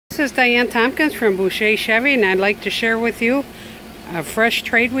is Diane Tompkins from Boucher Chevy, and I'd like to share with you a fresh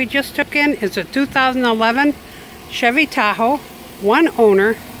trade we just took in. It's a 2011 Chevy Tahoe, one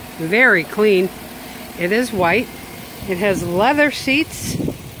owner, very clean. It is white. It has leather seats,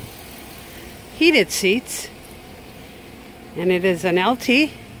 heated seats, and it is an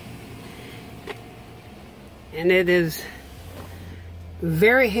LT. And it has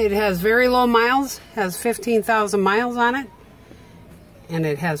very low miles, has 15,000 miles on it. And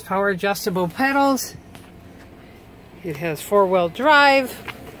it has power adjustable pedals. It has four-wheel drive,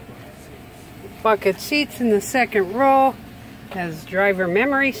 bucket seats in the second row, has driver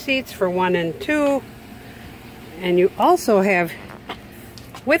memory seats for 1 and 2. And you also have,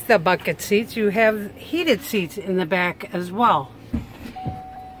 with the bucket seats, you have heated seats in the back as well.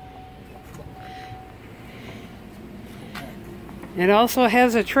 It also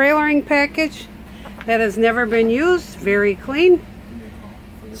has a trailering package that has never been used, very clean.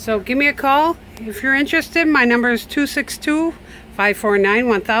 So give me a call if you're interested. My number is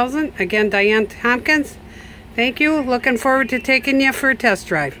 262-549-1000. Again, Diane Tompkins. Thank you. Looking forward to taking you for a test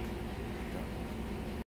drive.